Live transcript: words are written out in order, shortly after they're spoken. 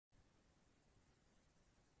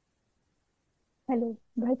Hello,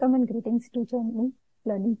 welcome and greetings to journey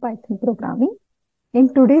learning Python programming.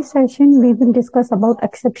 In today's session, we will discuss about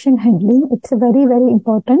exception handling. It's very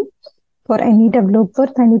important for any developers,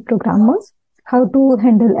 any programmers, how to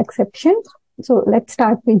handle exceptions. So let's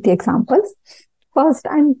start with the examples. First,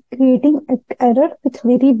 I'm creating an error with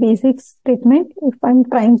very basic statement. If I'm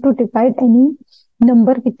trying to divide any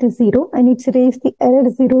number with a 0 and it's raised the error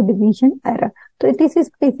 0 division error. So this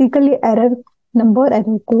is basically error number,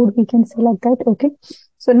 error code, we can say like that. Okay,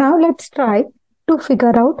 so now let's try to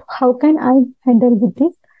figure out how can I handle with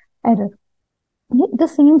this error. The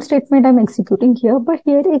same statement I'm executing here, but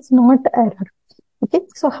here it's not error. Okay,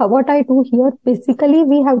 so what I do here, basically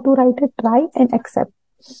we have to write a try and except.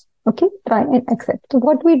 Okay, try and accept. So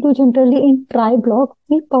what we do generally in try block,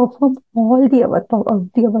 we perform all the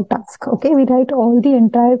our task. Okay, we write all the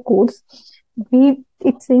entire codes.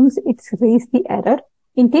 It seems it's raised the error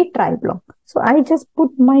in the try block. So I just put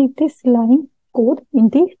this line code in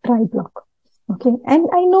the try block. Okay, and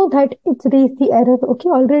I know that it's raised the error. Okay,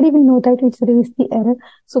 already we know that it's raised the error.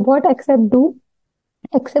 So what accept do?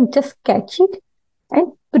 Accept just catch it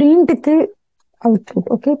and print the output.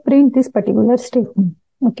 Okay, print this particular statement.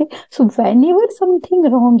 Okay, so whenever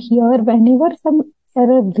something wrong here, whenever some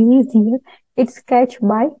error raised here, it's catched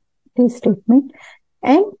by this statement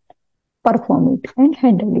and perform it and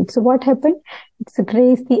handle it. So what happened? It's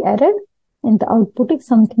raised the error and the output is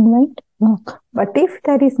something went wrong. But if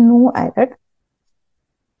there is no error,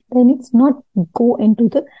 then it's not go into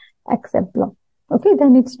the accept block. Okay,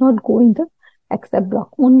 then it's not go in the accept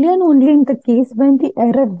block. Only and only in the case when the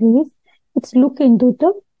error raised, it's look into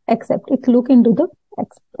the accept. It look into the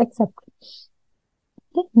accept.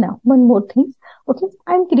 Okay, now one more thing. Okay,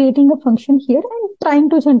 I'm creating a function here and trying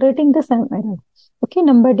to generating the same error. Okay,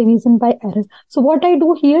 number division by error. So what I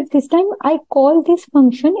do here, this time I call this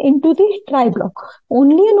function into the try block.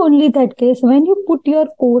 Only and only that case when you put your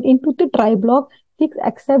code into the try block, this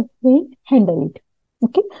accept will handle it.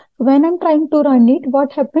 Okay, when I'm trying to run it,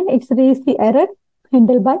 what happened? It's raised the error,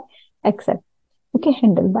 handled by accept. Okay,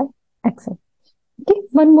 handled by accept. Okay,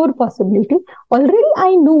 one more possibility. Already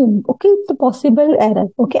I know, okay, the possible error.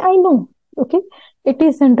 Okay, I know, okay, it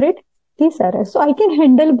is generate this error. So I can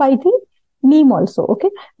handle by the name also.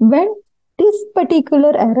 Okay, when this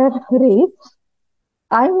particular error raised,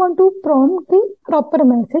 I want to prompt the proper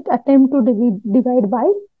message, attempt to divide by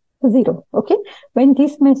 0. Okay, when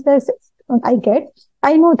this message I get,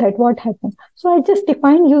 I know that what happened. So I just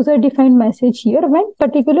define user defined message here when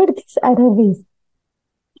particular this error raised.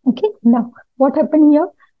 Okay, now what happened here?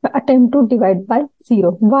 Attempt to divide by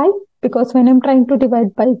 0. Why? Because when I'm trying to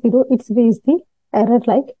divide by 0, it's raised the error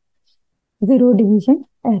like 0 division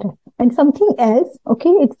error. And something else, okay,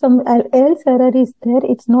 it's some else error is there.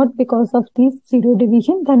 It's not because of this 0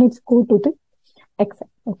 division, then it's go to the accept.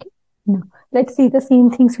 Okay, now let's see the same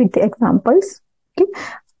things with the examples. Okay,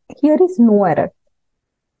 here is no error.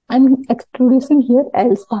 I'm introducing here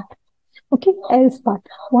else part. Okay, else part.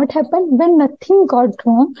 What happened when nothing got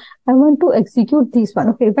wrong? I want to execute this one.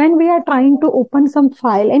 Okay, when we are trying to open some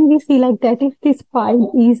file and we see like that, if this file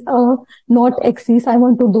is not exist, I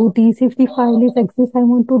want to do this. If the file is exist, I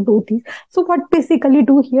want to do this. So what basically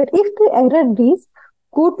do here? If the error is,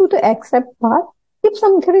 go to the accept part. If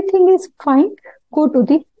something is fine, go to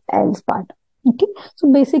the else part. Okay, so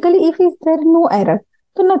basically, if is there no error,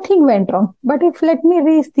 so nothing went wrong. But if let me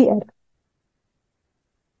raise the error.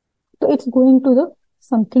 So it's going to the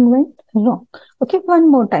something went wrong. Okay, one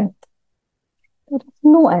more time. There is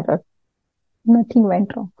no error. Nothing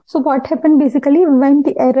went wrong. So what happened basically when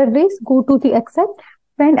the error is, go to the accept.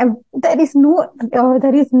 When there is no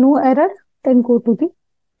error, then go to the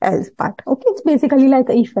else part. Okay, it's basically like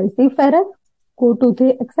if else. If error, go to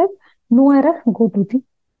the accept. No error, go to the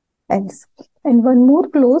else. And one more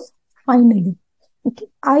clause finally. Okay,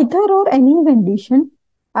 either or any condition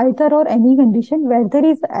where there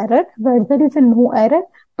is error, where there is a no error,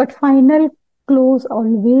 but final clause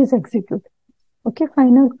always execute. Okay,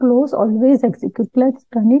 final clause always execute. Let's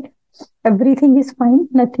run it. Everything is fine,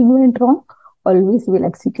 nothing went wrong, always will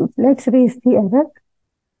execute. Let's raise the error.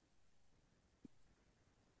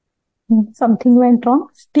 Something went wrong,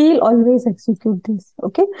 still always execute this.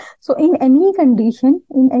 Okay, so in any condition,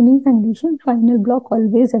 final block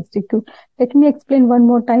always execute. Let me explain one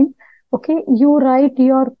more time. Okay, you write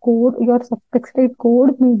your code, your suspected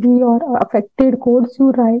code, maybe your affected codes, you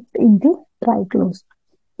write in the try clause.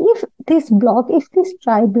 If this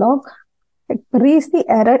try block raise the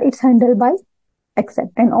error, it's handled by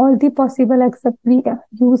accept and all the possible accept we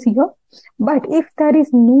use here. But if there is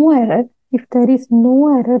no error,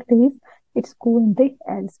 raised, it's go in the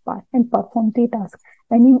else part and perform the task.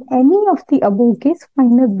 And in any of the above case,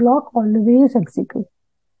 final block always execute.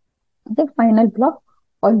 The final block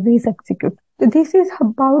always execute. So this is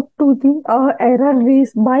about to the error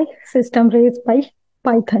raised by system, raised by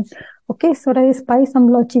Python. Okay, so raised by some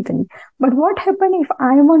logically. But what happen if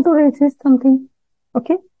I want to resist something?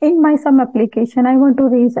 Okay, in my some application, I want to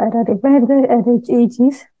raise error where the average age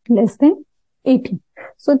is less than 18.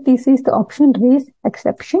 So this is the option raise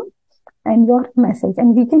exception and your message.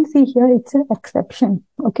 And we can see here it's an exception.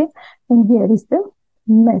 Okay, and here is the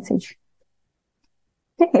message.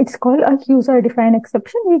 Okay, it's called a user-defined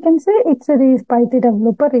exception. We can say it's raised by the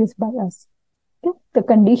developer, raised by us. Okay, the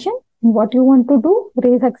condition, what you want to do,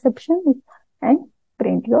 raise exception and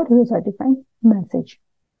print your user-defined message.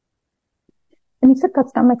 And it's a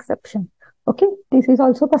custom exception. Okay, this is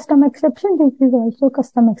also custom exception. This is also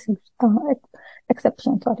custom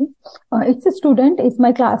exception. Sorry, it's a student. It's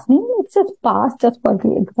my class name. It's just pass just for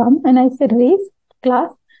the exam, and I said raise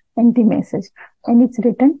class and the message, and it's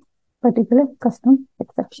written particular custom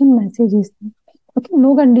exception message is there. Okay,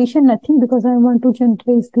 no condition, nothing, because I want to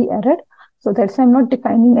generate the error. So that's why I'm not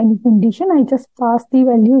defining any condition. I just pass the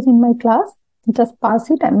values in my class. Just pass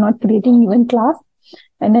it. I'm not creating even class.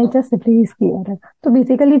 And I just raise the error. So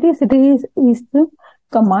basically this raise is the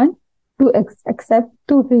command to accept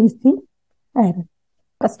to raise the error,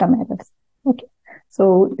 custom errors. Okay.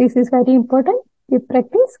 So this is very important. Keep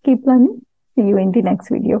practice, keep learning. See you in the next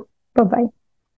video. Bye-bye.